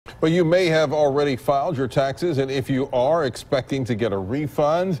Well, you may have already filed your taxes, and if you are expecting to get a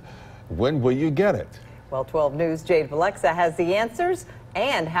refund, when will you get it? Well, 12 News' Jade Alexa has the answers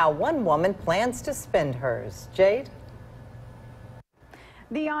and how one woman plans to spend hers. Jade?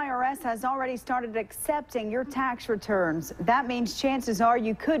 The IRS has already started accepting your tax returns. That means chances are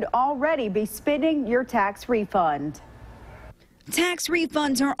you could already be spending your tax refund. Tax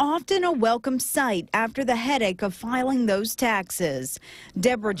refunds are often a welcome sight after the headache of filing those taxes.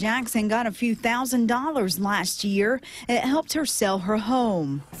 Deborah Jackson got a few $1,000s last year. It helped her sell her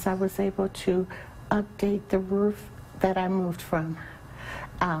home. So I was able to update the roof that I moved from,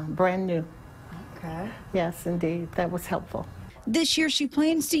 brand new. Okay. Yes, indeed, that was helpful. This year she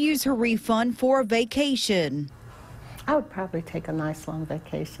plans to use her refund for a vacation. I would probably take a nice long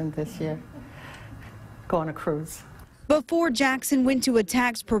vacation this year, go on a cruise. Before Jackson went to a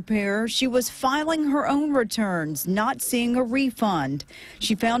tax preparer, she was filing her own returns, not seeing a refund.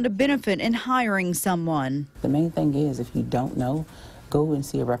 She found a benefit in hiring someone. The main thing is, if you don't know, go and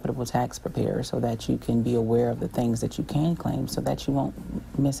see a reputable tax preparer so that you can be aware of the things that you can claim so that you won't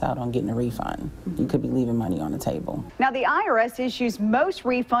miss out on getting a refund. You could be leaving money on the table. Now, the IRS issues most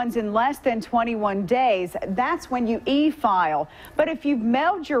refunds in less than 21 days. That's when you e-file. But if you've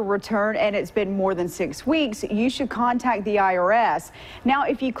mailed your return and it's been more than 6 weeks, you should contact the IRS. Now,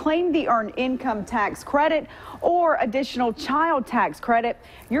 if you claim the earned income tax credit or additional child tax credit,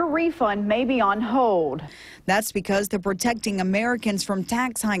 your refund may be on hold. That's because the Protecting Americans from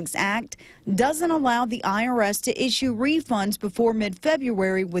Tax Hikes Act doesn't allow the IRS to issue refunds before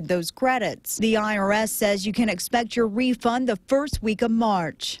mid-February with those credits. The IRS says you can expect your refund the first week of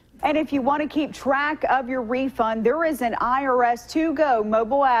March. And if you want to keep track of your refund, there is an IRS To Go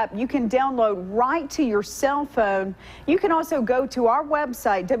mobile app you can download right to your cell phone. You can also go to our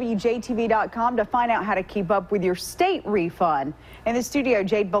website, WJTV.com, to find out how to keep up with your state refund. In the studio,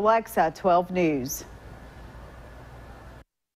 Jade Alexa, 12 News.